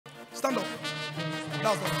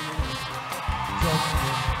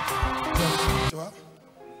That's all.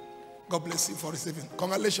 God bless you for receiving.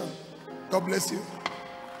 Congratulations. God bless you.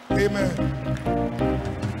 Amen.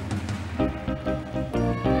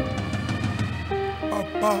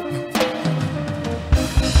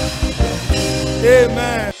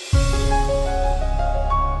 Amen.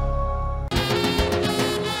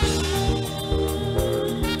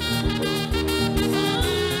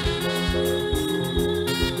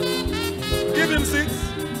 Give him seats.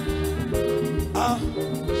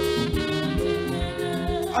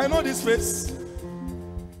 I know this face.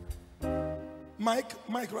 Mike,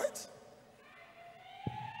 right?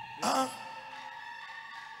 I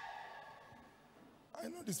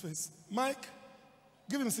know this face. Mike,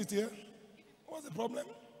 give him a seat here. What's the problem?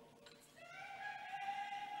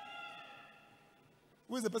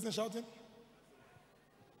 Who is the person shouting?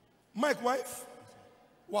 Mike's wife?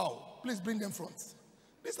 Wow, please bring them front.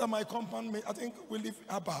 These are my compound mates. I think we live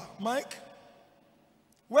Abba. Mike?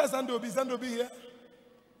 Where's Sandobi? Sandobi here?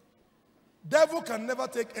 Devil can never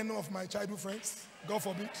take any of my childhood friends. God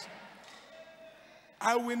forbid.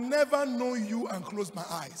 I will never know you and close my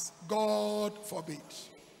eyes. God forbid.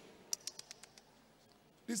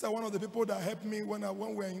 These are one of the people that helped me when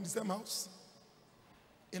we were in the same house.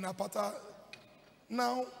 In Apata.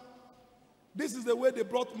 Now, this is the way they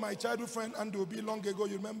brought my childhood friend Andobi long ago,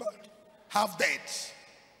 you remember? Half dead.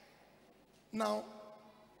 Now,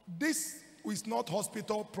 this is not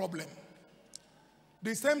hospital problem.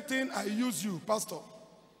 The same thing I use you, Pastor,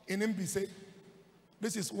 in MBC.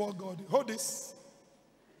 This is what God did. Hold this.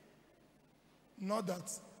 Not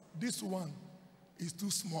that this one is too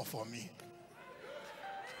small for me.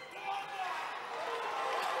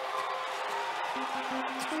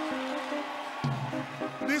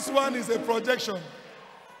 This one is a projection.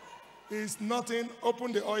 It's nothing.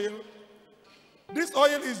 Open the oil. This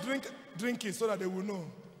oil is drink it so that they will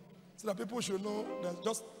know. So that people should know that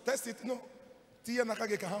just test it. No. It's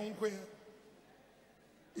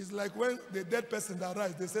like when the dead person that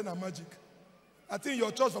rise, they say na magic. I think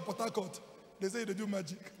your church for Port Harcourt, they say they do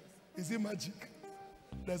magic. Is it magic?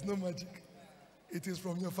 There's no magic. It is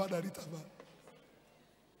from your father, Ritabbi.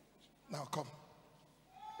 Now come.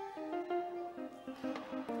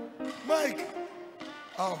 Mike.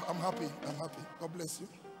 Oh, I'm happy. I'm happy. God bless you.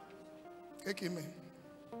 Take him in.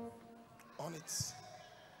 On it.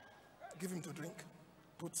 Give him to drink.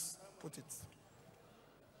 Put it.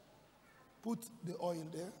 Put the oil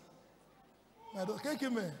there. My daughter, take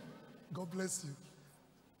him in. God bless you.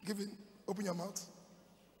 Give him. Open your mouth.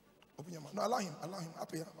 Open your mouth. No, allow him.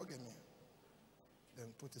 Up here. Okay, me.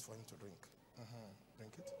 Then put it for him to drink.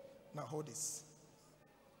 Drink it. Now hold this.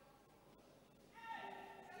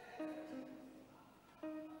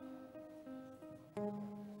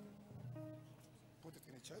 Put it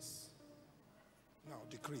in the chest. Now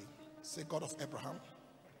decree. Say, God of Abraham,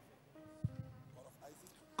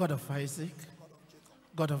 God of Isaac,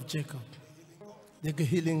 God of Jacob, the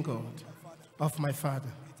healing God of my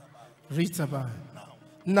father, Ritabbi.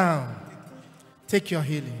 Now, take your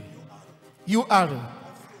healing. You arrow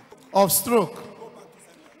of stroke,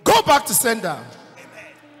 go back to sender.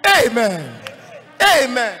 Amen.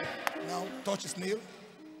 Amen. Now touch his nail.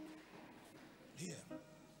 Here.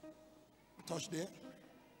 Touch there.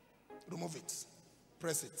 Remove it.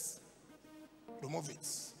 Press it. Remove it.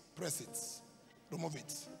 Press it. Remove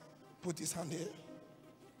it. Put his hand here.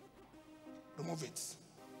 Remove it.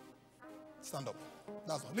 Stand up.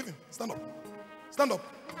 That's all. Leave him. Stand up. Stand up.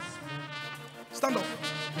 Stand up.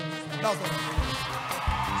 That's all.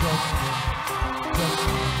 That's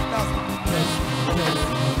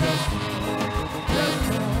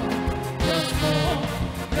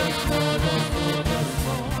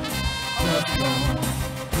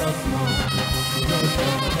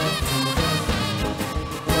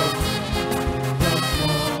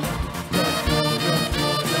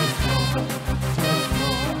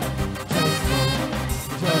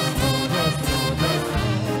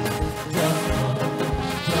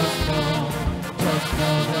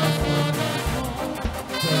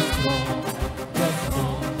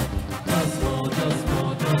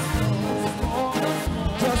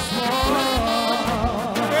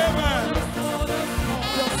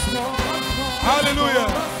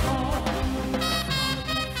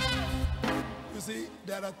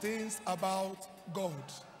things about God.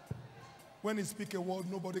 When he speaks a word,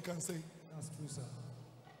 nobody can say. That's true, sir.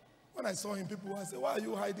 When I saw him, people would say, why are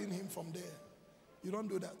you hiding him from there? You don't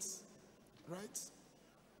do that. Right?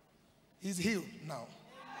 He's healed now.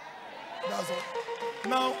 That's all.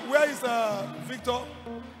 Now, where is Victor?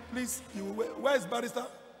 Please, where is Barrister?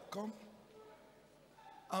 Come.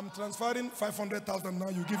 I'm transferring 500,000 now.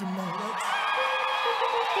 You give him now, right?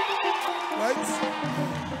 Right?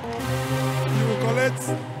 You will collect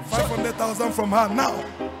 500,000 from her now.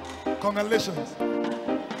 Congratulations.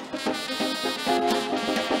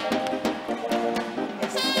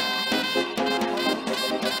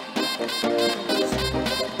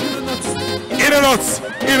 In the north,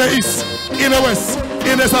 in the east, in the west,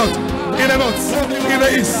 in the south, in the north, in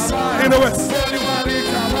the east, in the west.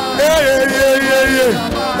 Hey, hey, hey, hey, hey.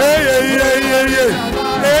 Hey, hey, hey, hey, hey.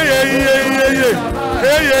 Hey, hey, hey, hey, hey.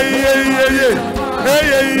 Hey, hey, hey, hey, hey. Hey,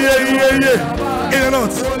 hey, hey, hey, hey. In the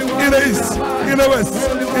north, in the east, in the west,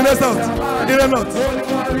 in the south, in the north.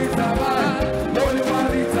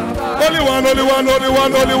 Only one, only one, only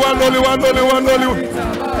one, only one, only one, only one, only one.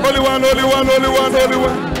 Only one, only one, only one, only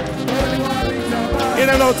one. In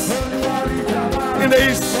the north, in the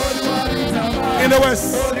east, in the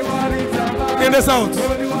west, in the south,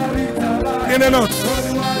 in the north,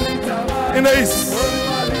 in the east,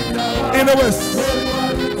 in the west,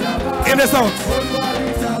 in the south,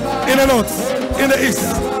 in the north, in the east,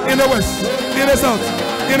 in the west, in the south,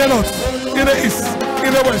 in the north, in the east,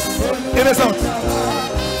 in the west, in the south.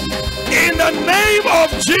 In the name of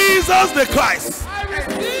Jesus the Christ,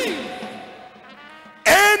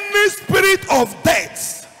 any spirit of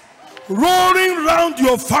death roaring around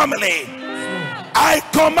your family, I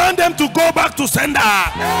command them to go back to sender.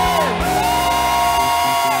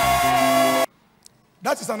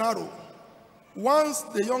 That is an arrow. Once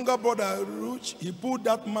the younger brother reached, he put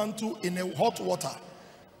that mantle in a hot water.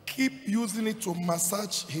 Keep using it to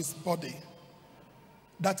massage his body.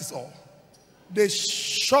 That is all. The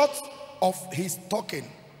short of his talking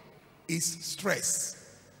is stress.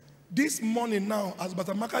 This money now, as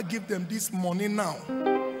Batamaka give them this money now,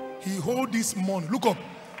 he hold this money. Look up.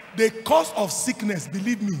 The cause of sickness,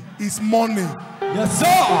 believe me, is money. Yes,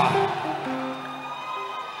 sir.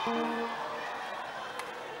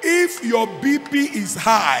 If your BP is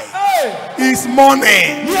high, it's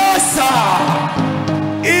money. Yes, sir.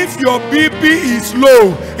 If your BP is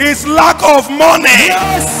low, it's lack of money.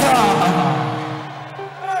 Yes, sir.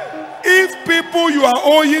 If people you are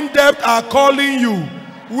owing debt are calling you,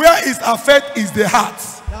 where is affect is the heart.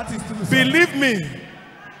 That is true, sir. Believe me,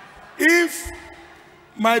 if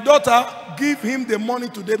my daughter give him the money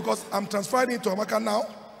today, because I'm transferring it to Amaka now,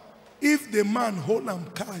 if the man hold him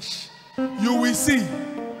cash, you will see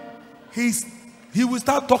he will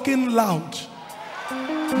start talking loud,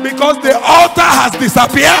 because the altar has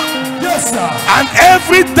disappeared. Yes, sir. And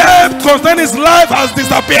every debt concerning his life has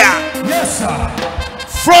disappeared. Yes, sir.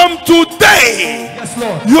 From today, Yes,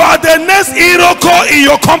 Lord. you are the next Iroko in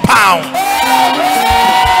your compound.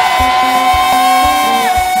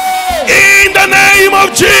 In the name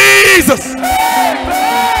of Jesus.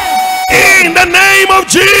 In the name of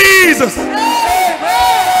Jesus.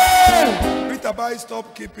 Ritabbi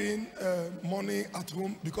stopped keeping money at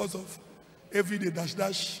home because of everyday dash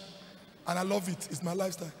dash, and I love it. It's my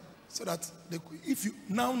lifestyle. So that if you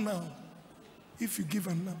if you give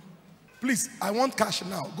them now, please, I want cash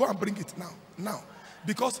now. Go and bring it now,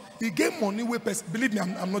 because he gave money away. Believe me,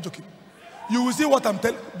 I'm not joking. You will see what I'm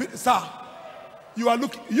telling, sir. You are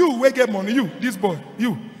looking. You will get money. You, this boy,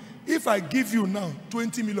 you. If I give you now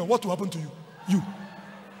 20 million, what will happen to you? You.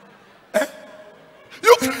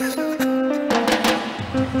 You.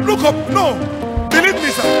 Look up. No, believe me,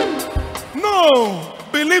 sir. No,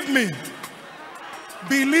 believe me.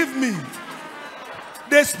 Believe me.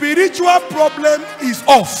 The spiritual problem is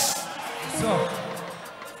off. So,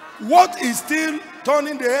 what is still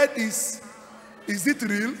turning the head is it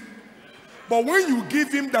real? But when you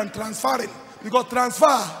give him than transferring, because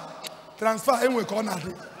transfer, anyway, corner.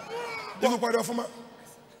 They go quite often.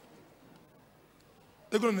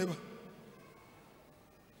 They go to neighbor.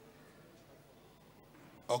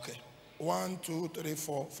 Okay. 1, 2, 3,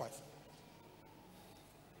 4, 5.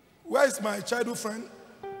 Where is my childhood friend,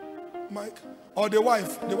 Mike? Or the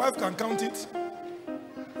wife? The wife can count it.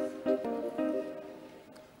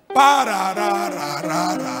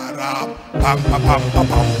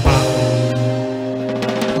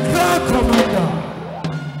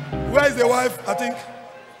 Where is the wife? I think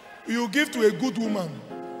you give to a good woman.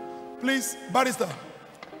 Please, barrister.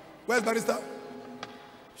 Where's barrister?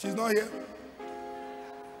 She's not here.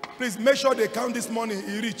 Please make sure they count this money.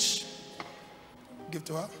 You reach. Give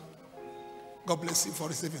to her. God bless you for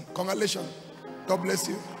receiving. Congratulations. God bless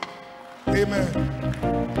you. Amen.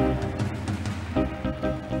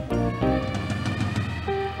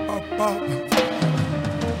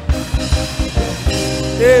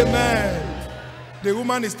 Amen. The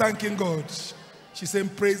woman is thanking God. She's saying,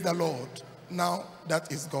 praise the Lord. Now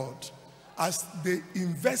that is God. As they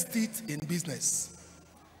invest it in business,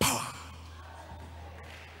 power.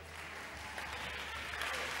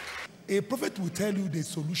 A prophet will tell you the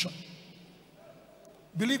solution.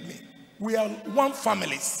 Believe me, we are one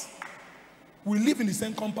families. We live in the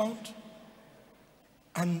same compound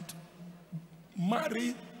and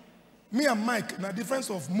married. Me and Mike, in a difference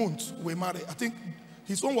of months, we married. I think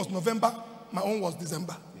his own was November, my own was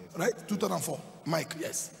December, right? 2004. Mike,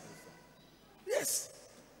 yes. Yes.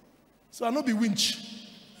 So I not be winch.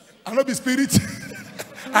 I not be spirit.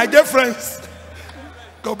 I get friends.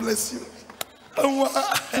 God bless you.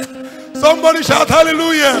 Somebody shout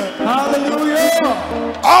hallelujah.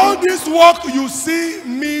 Hallelujah. All this work you see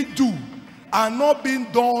me do are not being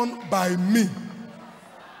done by me.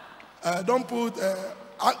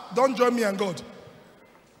 Don't join me and God.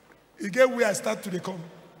 You get where I start to come.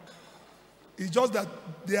 It's just that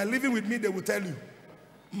they are living with me, they will tell you.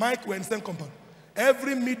 Mike, we're in the same compound.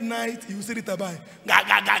 Every midnight, you see Ritabbi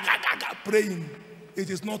praying. It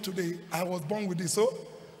is not today. I was born with this.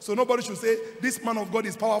 So nobody should say, this man of God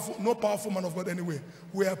is powerful. No powerful man of God anyway.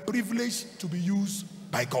 We are privileged to be used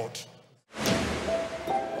by God.